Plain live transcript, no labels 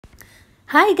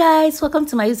Hi guys, welcome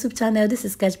to my YouTube channel. This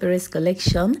is Catchberry's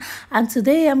Collection, and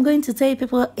today I'm going to tell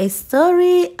people a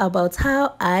story about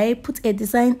how I put a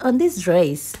design on this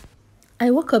dress.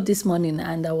 I woke up this morning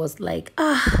and I was like,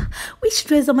 which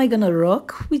dress am I gonna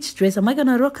rock? Which dress am I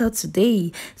gonna rock out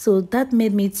today? So that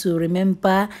made me to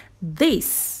remember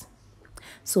this.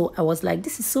 So I was like,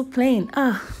 this is so plain.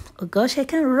 Oh gosh, I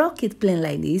can't rock it plain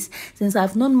like this since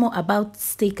I've known more about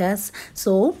stickers.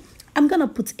 So I'm gonna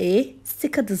put a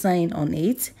sticker design on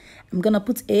it. I'm gonna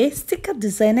put a sticker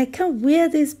design. I can't wear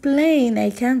this plain. I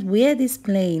can't wear this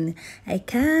plain. I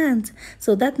can't.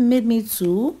 So that made me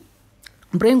to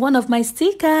bring one of my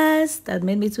stickers.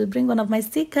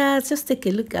 Just take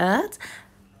a look at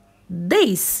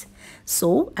this.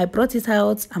 So I brought it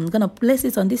out. I'm gonna place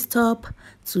it on this top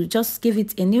to just give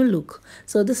it a new look.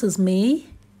 So this is me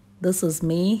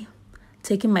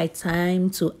taking my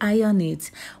time to iron it.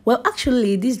 Well,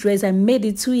 actually this dress I made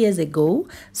it 2 years ago.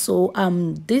 So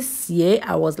this year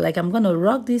I was like, I'm gonna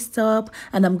rock this top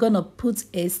and I'm gonna put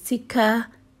a sticker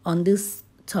on this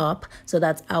top so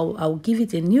that I'll give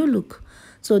it a new look.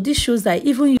 So this shows that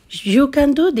even you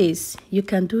can do this. You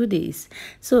can do this.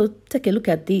 So take a look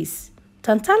at this.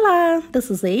 Tantala, this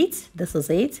is it.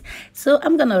 So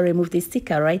I'm gonna remove the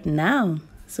sticker right now.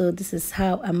 So this is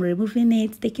how I'm removing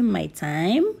it, taking my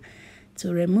time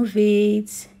to remove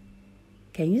it.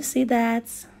 Can you see that?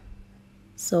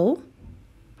 So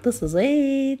this is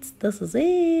it.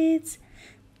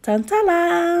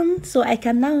 Tantalam. So I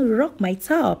can now rock my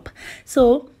top.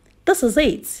 So this is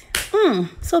it.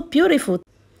 So beautiful.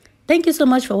 Thank you so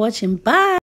much for watching. Bye.